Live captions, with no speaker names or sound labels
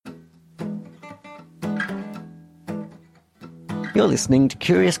You're listening to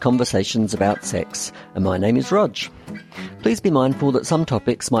Curious Conversations About Sex, and my name is Rog. Please be mindful that some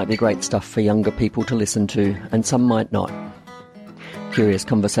topics might be great stuff for younger people to listen to, and some might not. Curious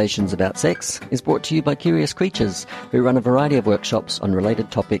Conversations About Sex is brought to you by Curious Creatures, who run a variety of workshops on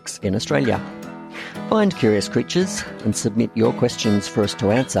related topics in Australia. Find Curious Creatures and submit your questions for us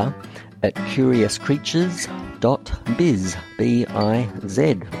to answer at curiouscreatures.biz,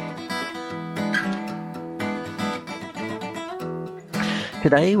 B-I-Z.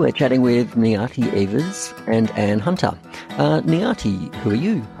 Today we're chatting with Niati Evers and Anne Hunter. Niati, who are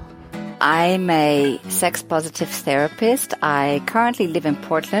you? I'm a sex-positive therapist. I currently live in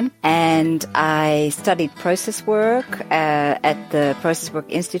Portland, and I studied process work at the Process Work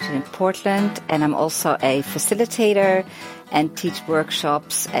Institute in Portland, and I'm also a facilitator and teach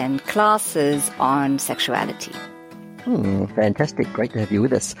workshops and classes on sexuality. Fantastic. Great to have you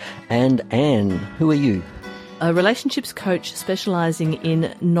with us. And Anne, who are you? A relationships coach specialising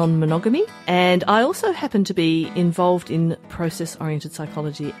in non-monogamy, and I also happen to be involved in process-oriented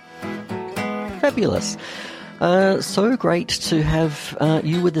psychology. Fabulous. So great to have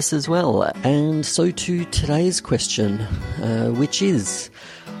you with us as well. And so to today's question, which is,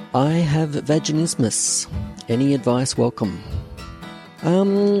 I have vaginismus. Any advice welcome?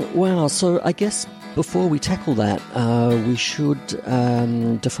 Wow, so I guess before we tackle that, we should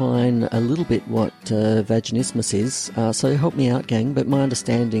define a little bit what vaginismus is. So help me out, gang, but my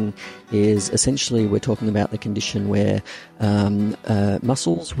understanding is essentially we're talking about the condition where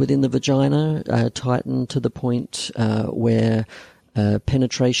muscles within the vagina tighten to the point where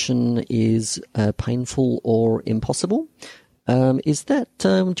penetration is painful or impossible. Is that,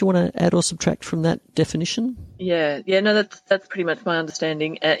 do you want to add or subtract from that definition? Yeah, no, that's pretty much my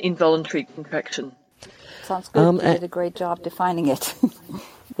understanding. Involuntary contraction. Sounds good. You did a great job defining it.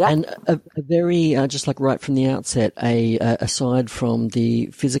 Yeah. And a very, just like right from the outset, aside from the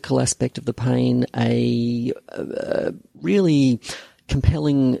physical aspect of the pain, a really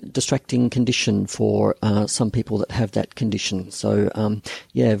compelling, distracting condition for some people that have that condition. So,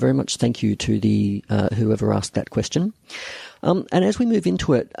 very much thank you to the whoever asked that question. And as we move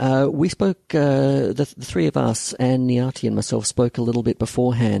into it, we spoke, the three of us, and Niati and myself, spoke a little bit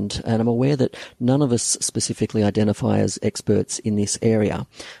beforehand, and I'm aware that none of us specifically identify as experts in this area.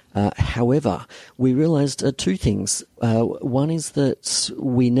 However, we realised two things. One is that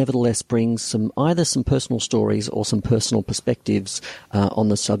we nevertheless bring either some personal stories or some personal perspectives on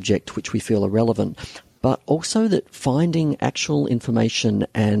the subject which we feel are relevant, but also that finding actual information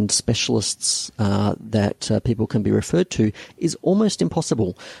and specialists that people can be referred to is almost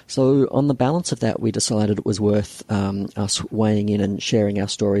impossible. So on the balance of that, we decided it was worth us weighing in and sharing our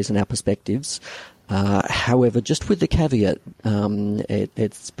stories and our perspectives. However, just with the caveat,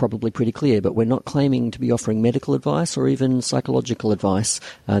 it's probably pretty clear, but we're not claiming to be offering medical advice or even psychological advice.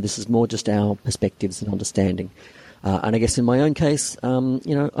 This is more just our perspectives and understanding. And I guess in my own case, I'm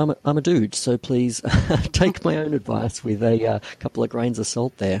a dude, so please take my own advice with a couple of grains of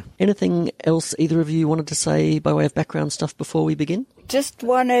salt there. Anything else either of you wanted to say by way of background stuff before we begin? Just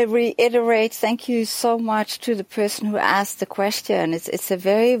want to reiterate, thank you so much to the person who asked the question. It's a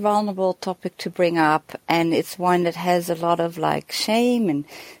very vulnerable topic to bring up, and it's one that has a lot of shame and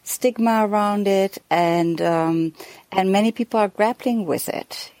stigma around it, and many people are grappling with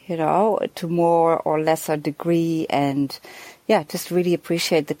it, to more or lesser degree, and just really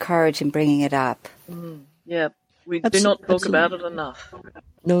appreciate the courage in bringing it up. Yeah, we do not talk about it enough.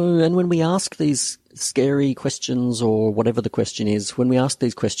 No, and when we ask these scary questions or whatever the question is, when we ask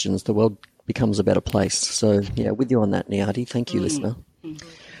these questions, the world becomes a better place. So, with you on that, Niati. Thank you, listener. Mm-hmm.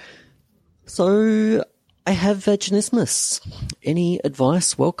 So, I have vaginismus. Any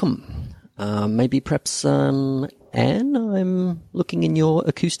advice? Welcome. Maybe perhaps, Anne, I'm looking in your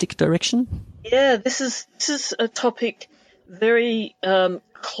acoustic direction. Yeah, this is a topic very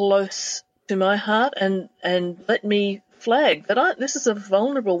close to my heart, and let me flag that this is a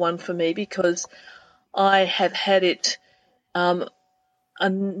vulnerable one for me because I have had it a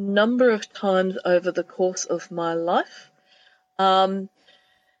number of times over the course of my life. When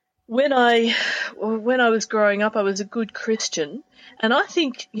I was growing up, I was a good Christian, and I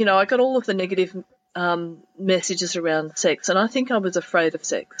think, I got all of the negative messages around sex, and I think I was afraid of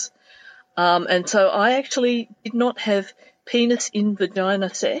sex. And so I actually did not have penis in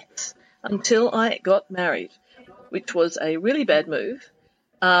vagina sex until I got married, which was a really bad move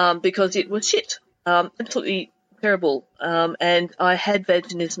because it was shit, absolutely terrible. And I had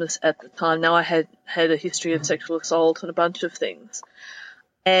vaginismus at the time. Now I had a history of sexual assault and a bunch of things.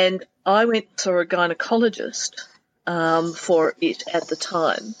 And I went and saw a gynecologist for it at the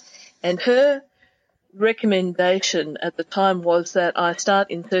time, and her recommendation at the time was that I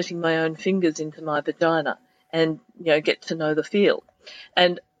start inserting my own fingers into my vagina and, get to know the feel.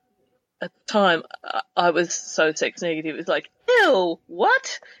 And at the time, I was so sex negative. It was like, ew,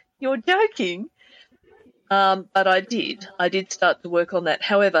 what? You're joking? But I did start to work on that.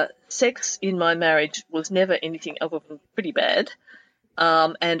 However, sex in my marriage was never anything other than pretty bad.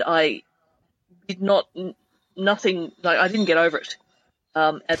 And I did I didn't get over it.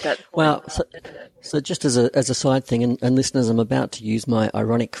 At that point. Well, so just as a side thing, and listeners, I'm about to use my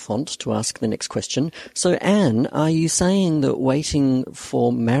ironic font to ask the next question. So, Anne, are you saying that waiting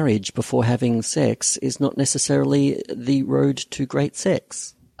for marriage before having sex is not necessarily the road to great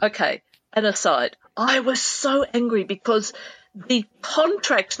sex? Okay, an aside. I was so angry because the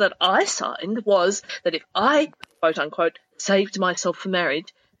contract that I signed was that if I, quote unquote, saved myself for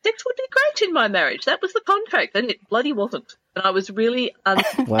marriage, sex would be great in my marriage. That was the contract, and it bloody wasn't. And I was really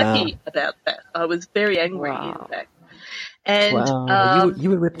unhappy about that. I was very angry, in fact. And you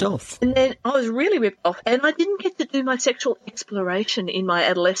were ripped off. And then I was really ripped off, and I didn't get to do my sexual exploration in my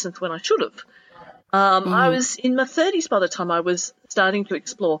adolescence when I should have. I was in my 30s by the time I was starting to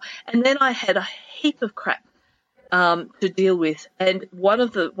explore, and then I had a heap of crap to deal with, and one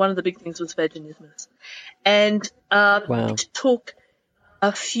of the big things was vaginismus, and it took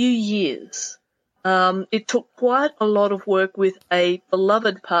a few years. It took quite a lot of work with a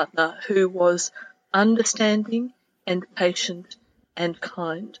beloved partner who was understanding and patient and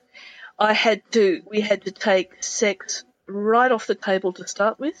kind. We had to take sex right off the table to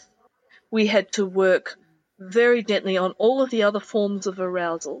start with. We had to work very gently on all of the other forms of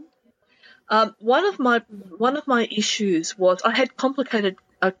arousal. One of my issues was I had a complicated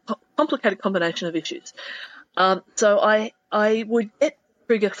combination of issues. So I would get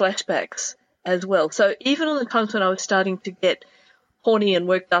trigger flashbacks as well. So even on the times when I was starting to get horny and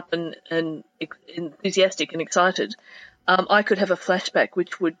worked up and enthusiastic and excited, I could have a flashback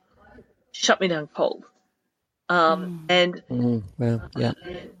which would shut me down cold. That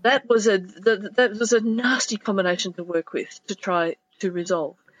was a nasty combination to work with, to try to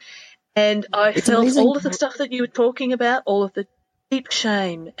resolve. And I felt amazing. All of the stuff that you were talking about, all of the deep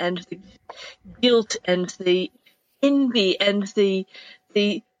shame and the guilt and the envy and the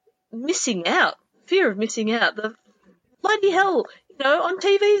missing out, fear of missing out, the bloody hell, on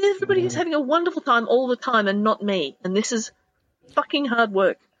TV everybody is having a wonderful time all the time and not me. And this is fucking hard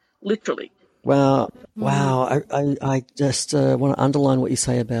work, literally. Wow. I just want to underline what you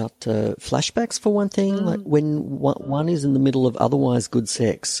say about flashbacks for one thing. Like when one is in the middle of otherwise good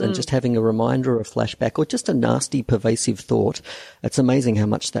sex and just having a reminder or a flashback or just a nasty, pervasive thought, it's amazing how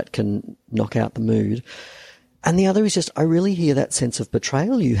much that can knock out the mood. And the other is just, I really hear that sense of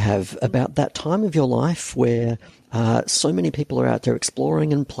betrayal you have about that time of your life where so many people are out there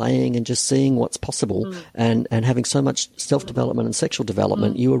exploring and playing and just seeing what's possible and having so much self-development and sexual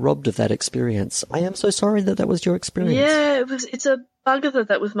development. You were robbed of that experience. I am so sorry that was your experience. Yeah, it's a bugger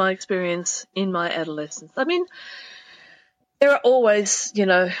that was my experience in my adolescence. I mean, there are always,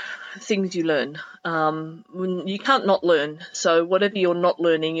 things you learn. You can't not learn. So whatever you're not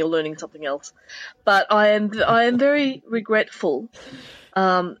learning, you're learning something else. But I am very regretful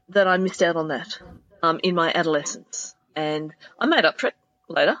that I missed out on that in my adolescence. And I made up for it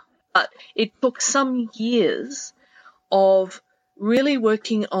later. But it took some years of really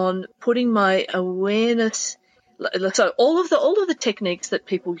working on putting my awareness. So all of the techniques that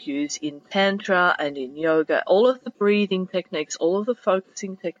people use in Tantra and in yoga, all of the breathing techniques, all of the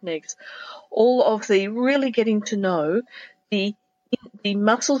focusing techniques, all of the really getting to know the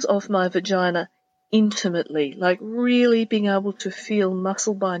muscles of my vagina intimately, like really being able to feel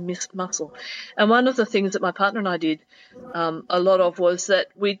muscle by muscle. And one of the things that my partner and I did a lot of was that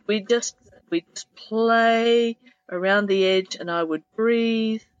we'd just play around the edge and I would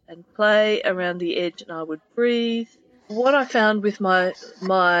breathe and play around the edge and I would breathe. What I found with my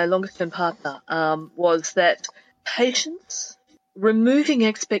longest term partner was that patience, removing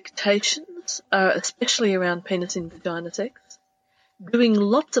expectations, especially around penis and vagina sex, doing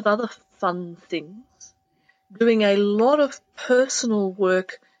lots of other fun things, doing a lot of personal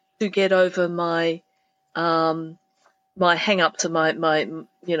work to get over my hang-ups and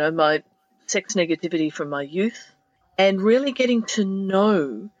my sex negativity from my youth, and really getting to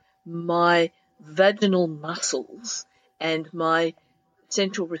know my vaginal muscles and my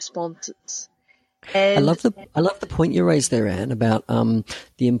central responses. I love the point you raised there, Anne, about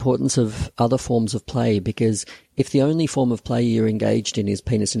the importance of other forms of play, because if the only form of play you're engaged in is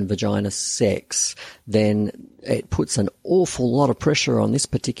penis and vagina sex, then it puts an awful lot of pressure on this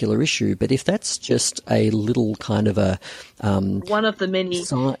particular issue. But if that's just a little kind of a one of the many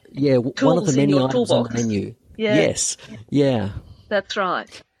one of the many items on the menu. Yeah. Yes. Yeah. That's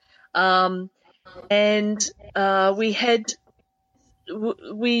right. We had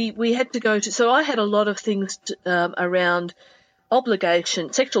to go to. So I had a lot of things around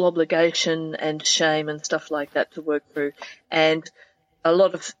obligation, sexual obligation, and shame and stuff like that to work through. And a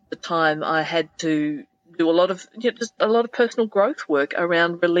lot of the time, I had to do a lot of just a lot of personal growth work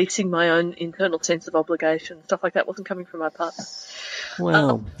around releasing my own internal sense of obligation. Stuff like that wasn't coming from my partner.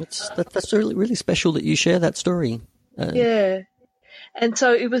 Wow, that's really, really special that you share that story. Yeah, and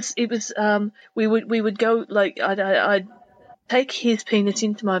so it was. We would go, like, I'd take his penis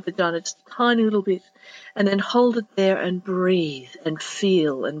into my vagina just a tiny little bit, and then hold it there and breathe and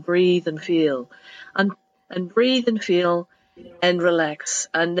feel and breathe and feel, and breathe and feel and relax,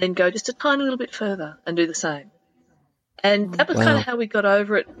 and then go just a tiny little bit further and do the same. And that was kind of how we got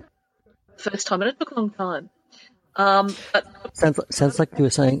over it the first time, and it took a long time. But sounds like you were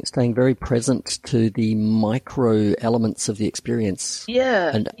staying very present to the micro elements of the experience.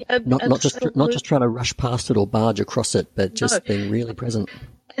 Yeah, and not just trying to rush past it or barge across it, but just being really present.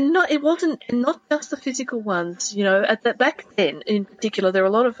 And it wasn't not just the physical ones. Back then in particular, there were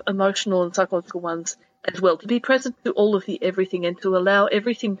a lot of emotional and psychological ones as well. To be present to all of the everything and to allow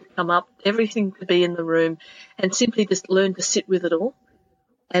everything to come up, everything to be in the room, and simply just learn to sit with it all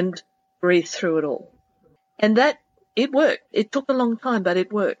and breathe through it all. And that, it worked. It took a long time, but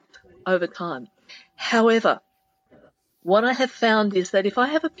it worked over time. However, what I have found is that if I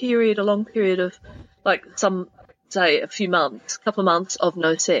have a long period of, like, say a few months, couple of months of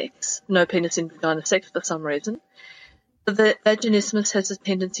no sex, no penis in vagina sex for some reason, the vaginismus has a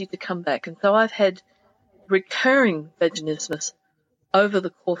tendency to come back. And so I've had recurring vaginismus over the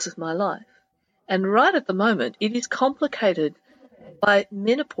course of my life. And right at the moment, it is complicated by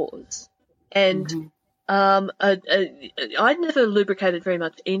menopause and I'd never lubricated very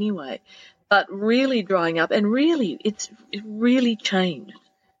much anyway, but really drying up, and really, it really changed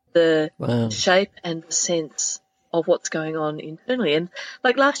the shape and the sense of what's going on internally. And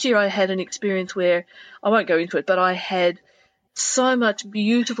like last year, I had an experience where, I won't go into it, but I had so much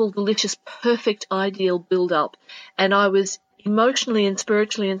beautiful, delicious, perfect, ideal build-up, and I was emotionally and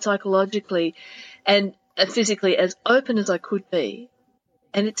spiritually and psychologically and physically as open as I could be,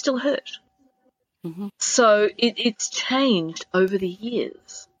 and it still hurt. Mm-hmm. So it's changed over the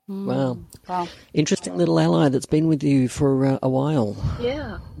years. Wow. Interesting little ally that's been with you for a while.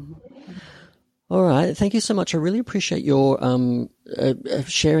 Yeah. All right. Thank you so much. I really appreciate your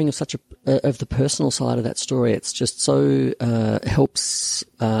sharing of of the personal side of that story. It's just so helps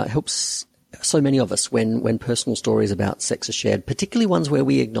so many of us when personal stories about sex are shared, particularly ones where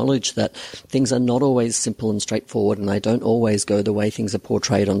we acknowledge that things are not always simple and straightforward, and they don't always go the way things are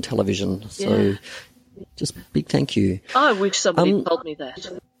portrayed on television. So just big thank you. I wish somebody told me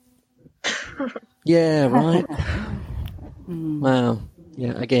that. Yeah, right. Wow.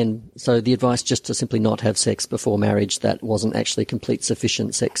 Yeah, again, so the advice just to simply not have sex before marriage, that wasn't actually complete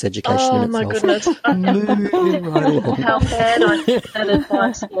sufficient sex education in itself. Oh, my goodness. Moving right along. How bad I think that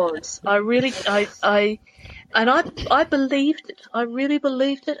advice was. I really, I believed it. I really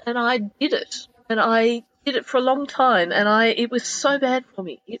believed it, and I did it. And I did it for a long time, and it was so bad for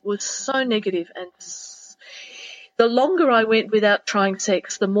me. It was so negative, and the longer I went without trying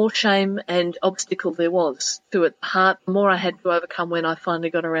sex, the more shame and obstacle there was to it. The more I had to overcome when I finally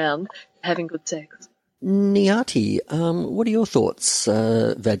got around to having good sex. Niati, what are your thoughts?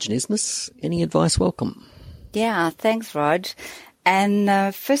 Vaginismus, any advice welcome? Yeah, thanks, Rog.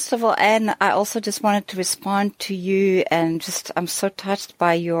 And first of all, Anne, I also just wanted to respond to you, and I'm so touched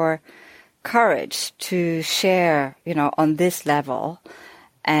by your courage to share, on this level.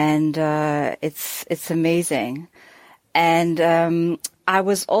 And it's amazing. And I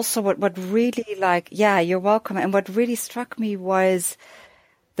was also what really you're welcome. And what really struck me was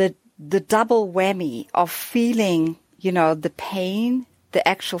the double whammy of feeling, the pain, the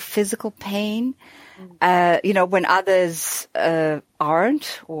actual physical pain, when others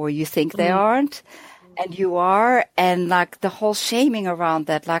aren't, or you think they aren't, and you are, and the whole shaming around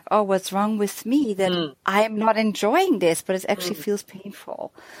that, oh, what's wrong with me that I'm not enjoying this, but it actually feels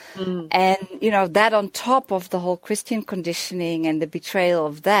painful. And, that on top of the whole Christian conditioning and the betrayal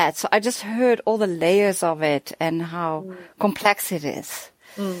of that. So I just heard all the layers of it and how complex it is.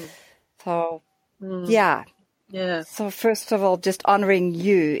 So, yeah, Yeah. So first of all, just honoring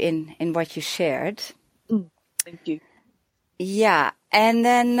you in what you shared. Thank you. Yeah. And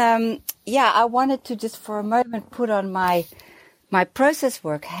then, I wanted to just for a moment put on my process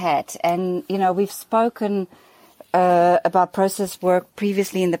work hat. And, we've spoken about process work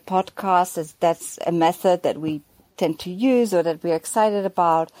previously in the podcast, as that's a method that we tend to use or that we're excited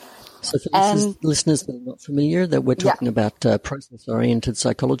about. So for listeners that are not familiar, that we're talking about process-oriented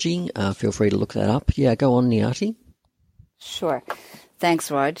psychology, feel free to look that up. Yeah, go on, Niyati. Sure. Thanks,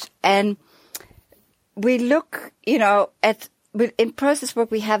 Rog. And we look, in process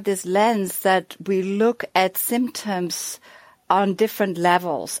work, we have this lens that we look at symptoms on different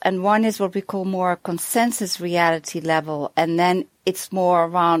levels. And one is what we call more consensus reality level. And then it's more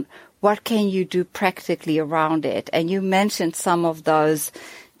around what can you do practically around it. And you mentioned some of those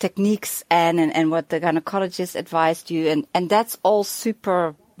techniques and what the gynecologist advised you. And that's all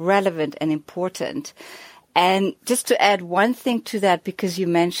super relevant and important. And just to add one thing to that, because you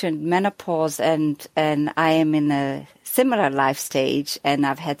mentioned menopause and I am in a similar life stage and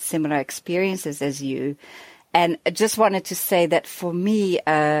I've had similar experiences as you. And I just wanted to say that for me,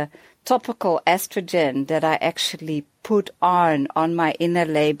 topical estrogen that I actually put on my inner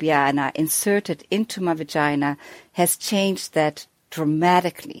labia and I inserted into my vagina has changed that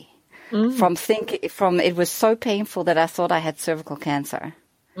dramatically. From it was so painful that I thought I had cervical cancer.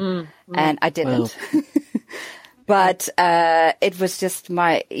 And I didn't. Wow. But it was just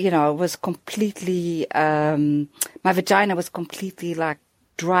it was completely, my vagina was completely like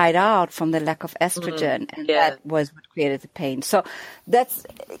dried out from the lack of estrogen. And that was what created the pain. So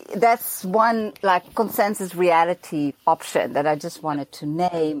that's one like consensus reality option that I just wanted to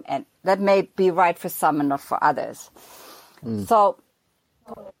name. And that may be right for some and not for others. So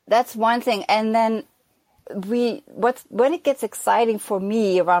that's one thing. And then when it gets exciting for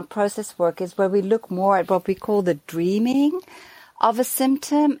me around process work is where we look more at what we call the dreaming of a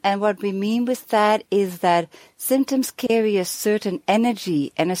symptom. And what we mean with that is that symptoms carry a certain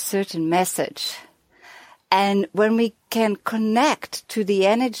energy and a certain message. And when we can connect to the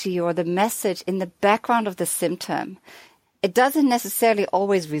energy or the message in the background of the symptom, it doesn't necessarily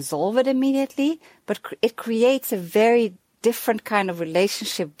always resolve it immediately, but it creates a very different kind of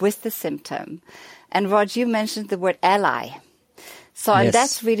relationship with the symptom. And Rog, you mentioned the word ally. So yes. And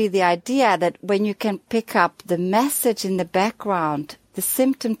that's really the idea that when you can pick up the message in the background, the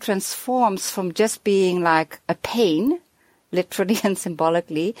symptom transforms from just being like a pain, literally and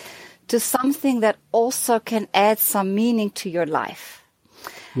symbolically, to something that also can add some meaning to your life.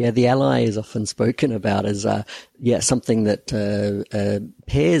 Yeah, the ally is often spoken about as, something that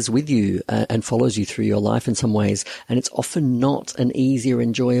pairs with you and follows you through your life in some ways. And it's often not an easy or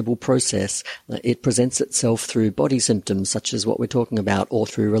enjoyable process. It presents itself through body symptoms, such as what we're talking about, or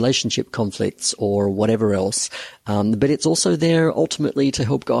through relationship conflicts or whatever else. But it's also there ultimately to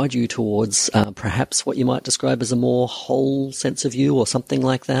help guide you towards perhaps what you might describe as a more whole sense of you or something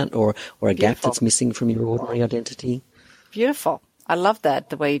like that, or a gap that's missing from your ordinary identity. Beautiful. I love that,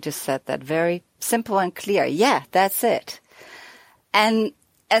 the way you just said that. Very simple and clear. Yeah, that's it. And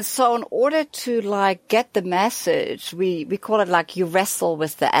so in order to like get the message, we call it like you wrestle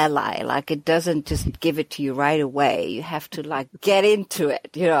with the ally. Like it doesn't just give it to you right away. You have to like get into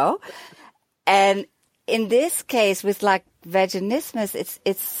it, And in this case with like vaginismus,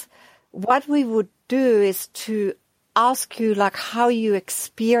 it's what we would do is to ask you like how you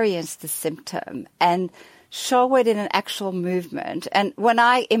experience the symptom and show it in an actual movement. And when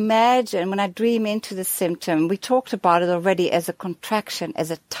I dream into the symptom, we talked about it already as a contraction,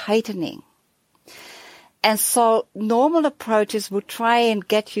 as a tightening. And so normal approaches would try and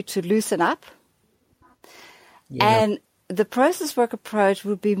get you to loosen up. Yeah. And the process work approach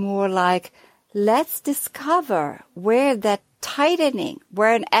would be more like, let's discover where that tightening,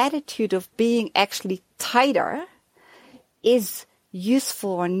 where an attitude of being actually tighter is useful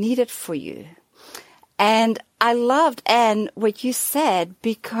or needed for you. And I loved, Anne, what you said,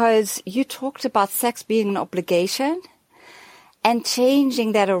 because you talked about sex being an obligation and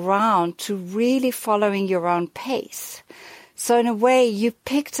changing that around to really following your own pace. So in a way, you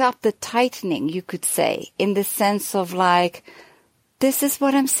picked up the tightening, you could say, in the sense of like, this is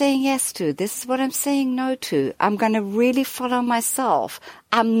what I'm saying yes to. This is what I'm saying no to. I'm going to really follow myself.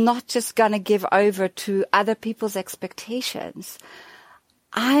 I'm not just going to give over to other people's expectations.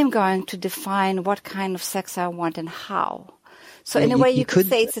 I'm going to define what kind of sex I want and how. So in a way, you could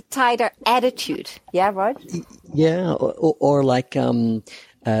say it's a tighter attitude. Yeah, right? Yeah, or like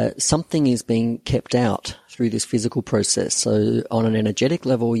something is being kept out through this physical process. So on an energetic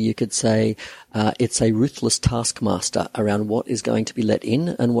level, you could say it's a ruthless taskmaster around what is going to be let in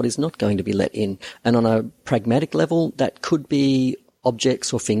and what is not going to be let in. And on a pragmatic level, that could be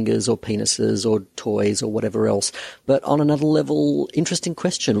objects or fingers or penises or toys or whatever else. But on another level, interesting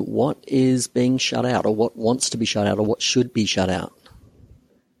question, what is being shut out, or what wants to be shut out, or what should be shut out?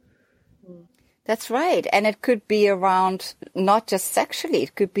 That's right. And it could be around not just sexually,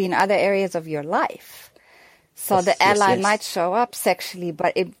 it could be in other areas of your life. So Yes, the ally yes. might show up sexually,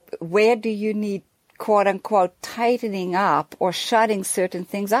 but where do you need, quote unquote, tightening up or shutting certain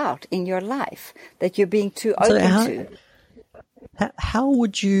things out in your life that you're being too So open to? How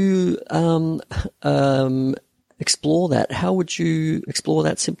would you explore that? How would you explore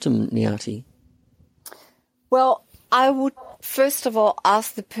that symptom, Niati? Well, I would first of all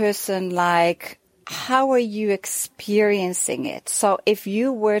ask the person, like, how are you experiencing it? So if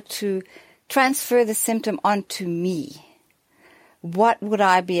you were to transfer the symptom onto me, what would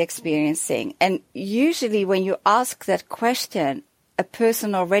I be experiencing? And usually when you ask that question, a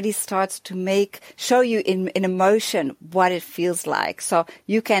person already starts to show you in emotion what it feels like. So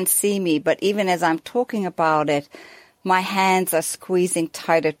you can't see me, but even as I'm talking about it, my hands are squeezing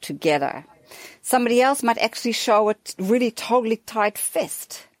tighter together. Somebody else might actually show a really totally tight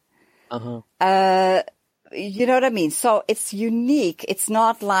fist. You know what I mean? So it's unique. It's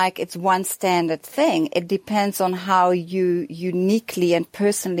not like it's one standard thing. It depends on how you uniquely and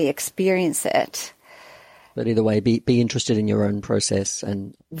personally experience it. But either way, be interested in your own process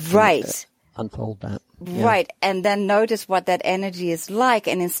and Right. Unfold that. Yeah. Right. And then notice what that energy is like.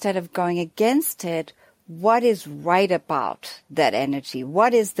 And instead of going against it, what is right about that energy?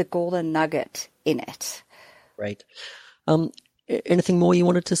 What is the golden nugget in it? Great. Anything more you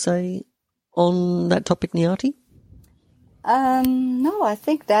wanted to say on that topic, Niati? No, I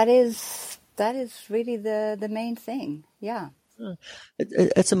think that is really the main thing. Yeah.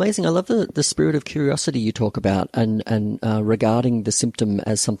 It's amazing. I love the spirit of curiosity you talk about, and regarding the symptom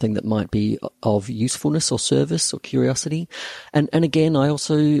as something that might be of usefulness or service or curiosity. And again, I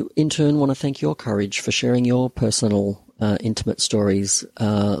also in turn want to thank your courage for sharing your personal, intimate stories.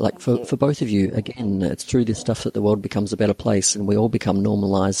 For both of you, again, it's through this stuff that the world becomes a better place, and we all become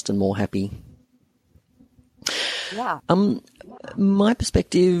normalized and more happy. Yeah. My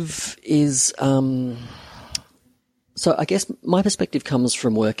perspective is. So I guess my perspective comes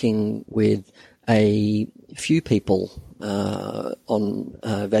from working with a few people on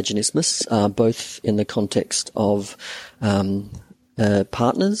vaginismus, both in the context of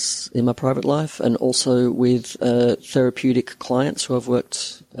partners in my private life, and also with therapeutic clients who I've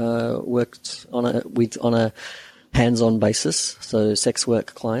worked on a hands-on basis. So sex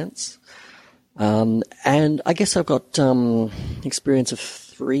work clients, and I guess I've got experience of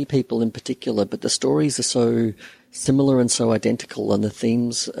 3 people in particular, but the stories are so similar and so identical, and the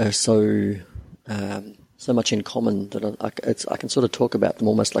themes are so much in common that I can sort of talk about them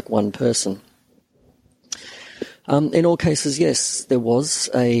almost like one person. In all cases, yes, there was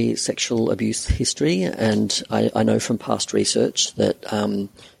a sexual abuse history, and I know from past research that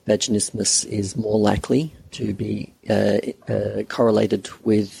vaginismus is more likely to be correlated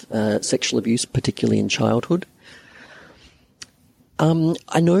with sexual abuse, particularly in childhood.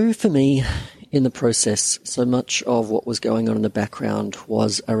 I know for me, in the process, so much of what was going on in the background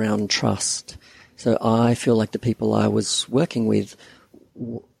was around trust. So I feel like the people I was working with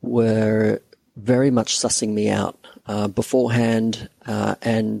were very much sussing me out beforehand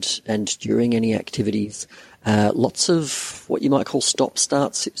and during any activities. Lots of what you might call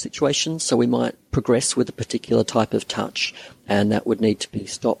stop-start situations. So we might progress with a particular type of touch, and that would need to be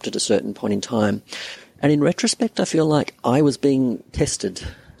stopped at a certain point in time. And in retrospect, I feel like I was being tested.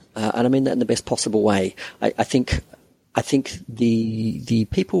 And I mean that in the best possible way. I think the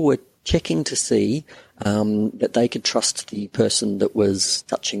people were checking to see that they could trust the person that was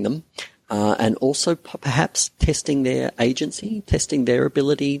touching them, and also perhaps testing their agency, testing their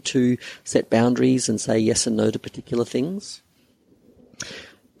ability to set boundaries and say yes and no to particular things.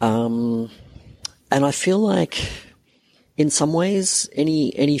 And I feel like, in some ways,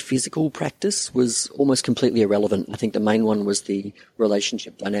 any physical practice was almost completely irrelevant. I think the main one was the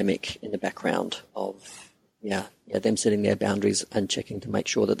relationship dynamic in the background of, them setting their boundaries and checking to make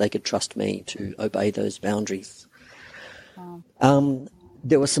sure that they could trust me to obey those boundaries.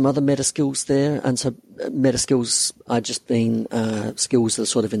 There were some other meta skills there, and so meta skills are just been skills that are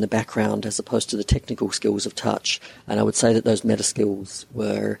sort of in the background as opposed to the technical skills of touch. And I would say that those meta skills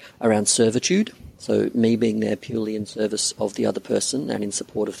were around servitude, so me being there purely in service of the other person and in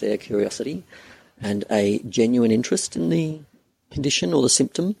support of their curiosity, and a genuine interest in the condition or the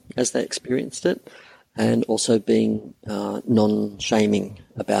symptom as they experienced it, and also being non-shaming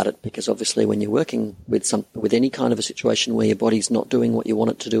about it, because obviously when you're working with any kind of a situation where your body's not doing what you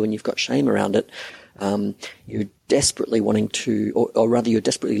want it to do and you've got shame around it, you're desperately wanting to, or rather you're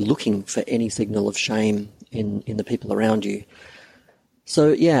desperately looking for any signal of shame in the people around you. So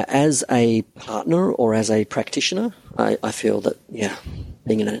yeah, as a partner or as a practitioner, I feel that,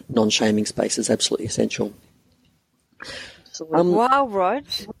 being in a non-shaming space is absolutely essential. Wow, Rog.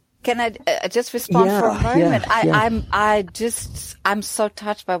 Can I just respond for a moment? I'm so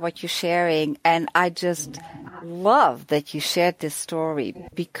touched by what you're sharing, and I just love that you shared this story,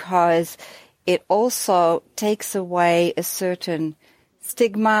 because it also takes away a certain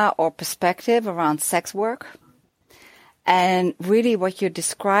stigma or perspective around sex work. And really what you're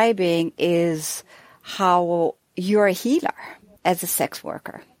describing is how you're a healer as a sex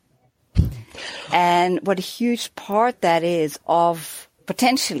worker. And what a huge part that is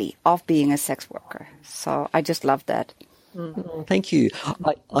potentially of being a sex worker. So I just love that. Mm-hmm. Thank you.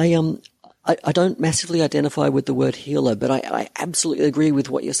 I don't massively identify with the word healer, but I absolutely agree with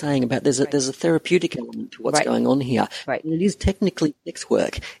what you're saying about there's a therapeutic element to what's going on here. Right. And it is technically sex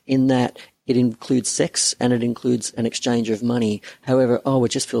work in that it includes sex and it includes an exchange of money. However, it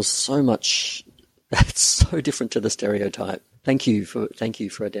just feels so much, that's so different to the stereotype. Thank you for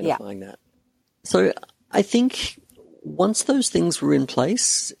identifying that. So I think once those things were in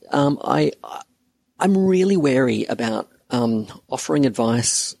place, I'm really wary about offering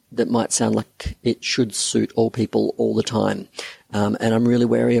advice that might sound like it should suit all people all the time. And I'm really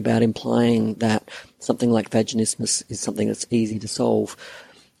wary about implying that something like vaginismus is something that's easy to solve.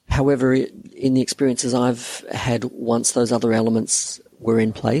 However, in the experiences I've had, once those other elements were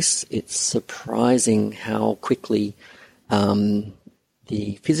in place, it's surprising how quickly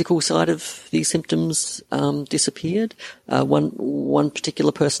the physical side of these symptoms disappeared. One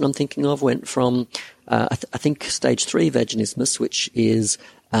particular person I'm thinking of went from, I think, stage 3 vaginismus, which is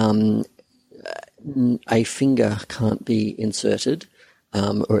a finger can't be inserted,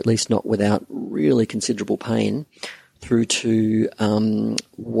 or at least not without really considerable pain, through to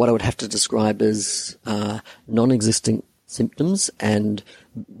what I would have to describe as non-existent symptoms and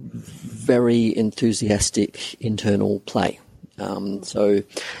very enthusiastic internal play. So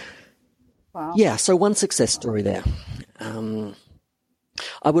one success story there.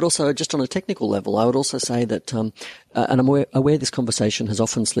 I would also, just on a technical level, I would also say that, and I'm aware this conversation has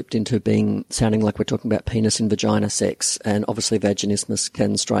often slipped into sounding like we're talking about penis and vagina sex, and obviously vaginismus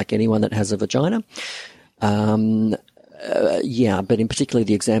can strike anyone that has a vagina. But in particular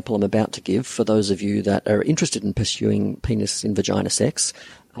the example I'm about to give, for those of you that are interested in pursuing penis in vagina sex,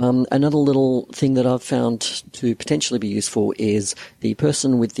 another little thing that I've found to potentially be useful is the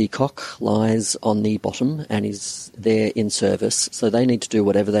person with the cock lies on the bottom and is there in service, so they need to do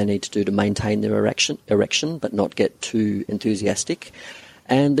whatever they need to do to maintain their erection but not get too enthusiastic.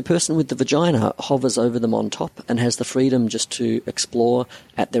 And the person with the vagina hovers over them on top and has the freedom just to explore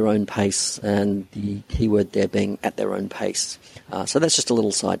at their own pace, and the key word there being at their own pace. So that's just a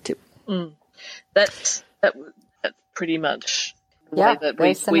little side tip. That's pretty much the way that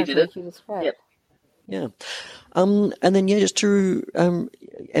we did it. Yep. Yeah. And then, just to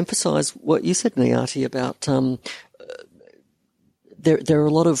emphasise what you said, Nayati, about there are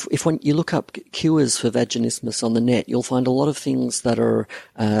a lot of, you look up cures for vaginismus on the net, you'll find a lot of things that are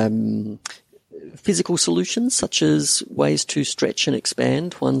physical solutions, such as ways to stretch and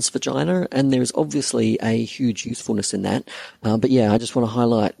expand one's vagina, and there's obviously a huge usefulness in that. But I just want to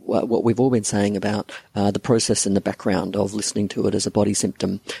highlight what we've all been saying about the process in the background of listening to it as a body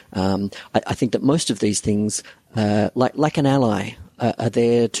symptom. I think that most of these things, like an ally, are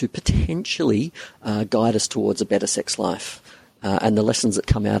there to potentially guide us towards a better sex life. And the lessons that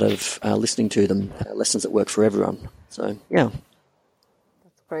come out of listening to them, lessons that work for everyone. So, yeah.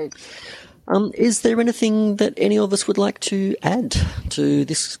 That's great. Is there anything that any of us would like to add to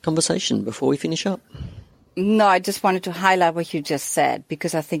this conversation before we finish up? No, I just wanted to highlight what you just said,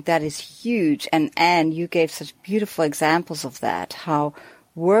 because I think that is huge. And Anne, you gave such beautiful examples of that, how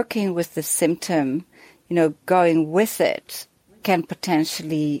working with the symptom, going with it, can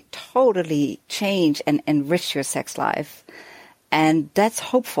potentially totally change and enrich your sex life. And that's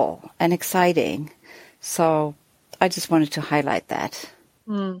hopeful and exciting. So I just wanted to highlight that.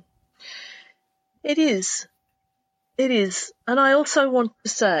 It is. It is. And I also want to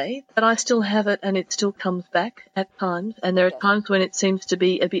say that I still have it and it still comes back at times. And there are times when it seems to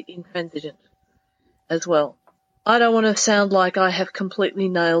be a bit intransigent as well. I don't want to sound like I have completely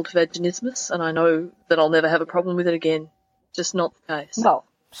nailed vaginismus, and I know that I'll never have a problem with it again. Just not the case. No,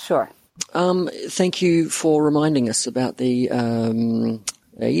 sure. Thank you for reminding us about the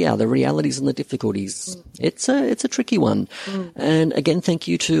realities and the difficulties. It's a tricky one. And again, thank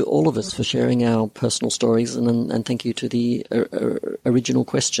you to all of us for sharing our personal stories, and thank you to the original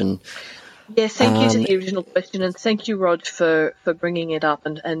question. Yeah, thank you to the original question, and thank you, Rod, for bringing it up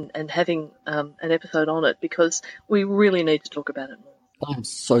and having an episode on it, because we really need to talk about it more. I'm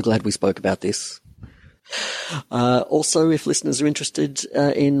so glad we spoke about this. Also, if listeners are interested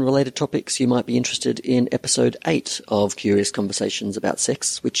in related topics, you might be interested in episode 8 of Curious Conversations About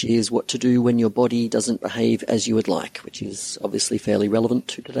Sex, which is what to do when your body doesn't behave as you would like, which is obviously fairly relevant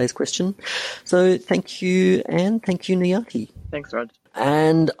to today's question. So thank you, Anne. Thank you, Niyati. Thanks, Rod.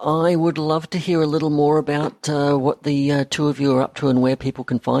 And I would love to hear a little more about what the two of you are up to and where people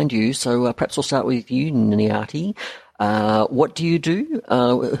can find you. So perhaps we'll start with you, Niyati. What do you do?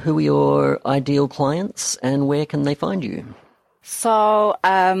 Who are your ideal clients, and where can they find you? So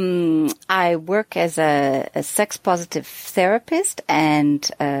I work as a sex-positive therapist and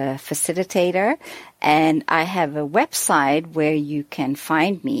a facilitator, and I have a website where you can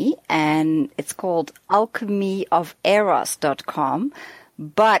find me, and it's called alchemyoferos.com,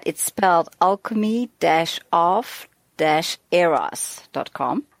 but it's spelled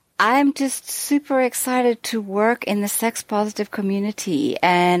alchemy-of-eros.com. I'm just super excited to work in the sex-positive community,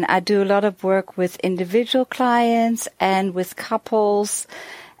 and I do a lot of work with individual clients and with couples,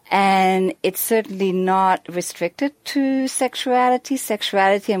 and it's certainly not restricted to sexuality.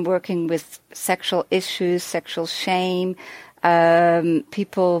 I'm working with sexual issues, sexual shame,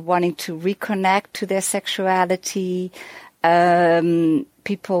 people wanting to reconnect to their sexuality,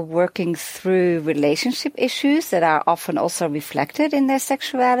 people working through relationship issues that are often also reflected in their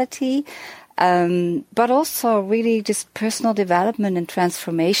sexuality, but also really just personal development and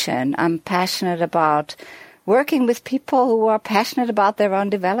transformation. I'm passionate about working with people who are passionate about their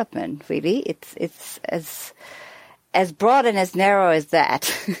own development, really. It's as broad and as narrow as that.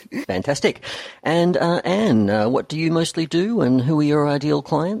 Fantastic. And Anne, what do you mostly do, and who are your ideal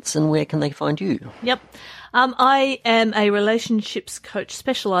clients, and where can they find you? Yep. I am a relationships coach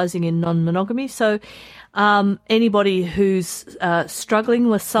specializing in non-monogamy. So anybody who's struggling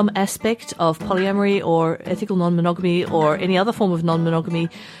with some aspect of polyamory or ethical non-monogamy or any other form of non-monogamy,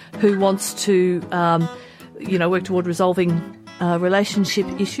 who wants to, work toward resolving relationship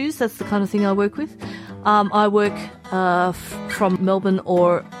issues, that's the kind of thing I work with. I work from Melbourne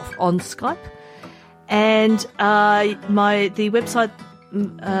or on Skype. And the website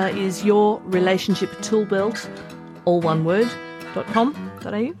is yourrelationshiptoolbelt, all one word,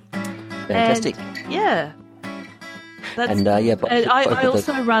 .com.au. Fantastic. And, yeah. I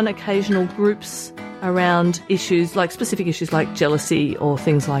also run occasional groups around issues, like specific issues like jealousy or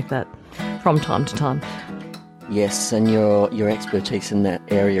things like that from time to time. Yes, and your expertise in that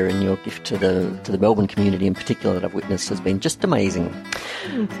area and your gift to the Melbourne community in particular that I've witnessed has been just amazing.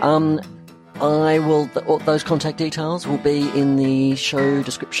 Those contact details will be in the show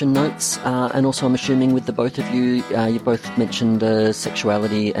description notes, and also I'm assuming with the both of you, you both mentioned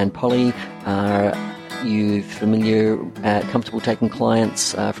sexuality and poly. Are you familiar, comfortable taking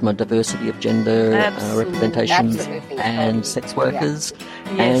clients from a diversity of gender representations and sex workers? Yeah.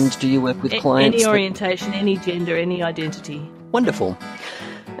 Yes. And do you work with clients? Any orientation, any gender, any identity. Wonderful.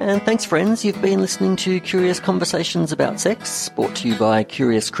 And thanks, friends. You've been listening to Curious Conversations About Sex, brought to you by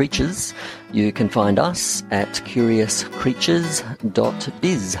Curious Creatures. You can find us at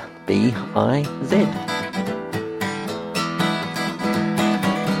curiouscreatures.biz, B-I-Z.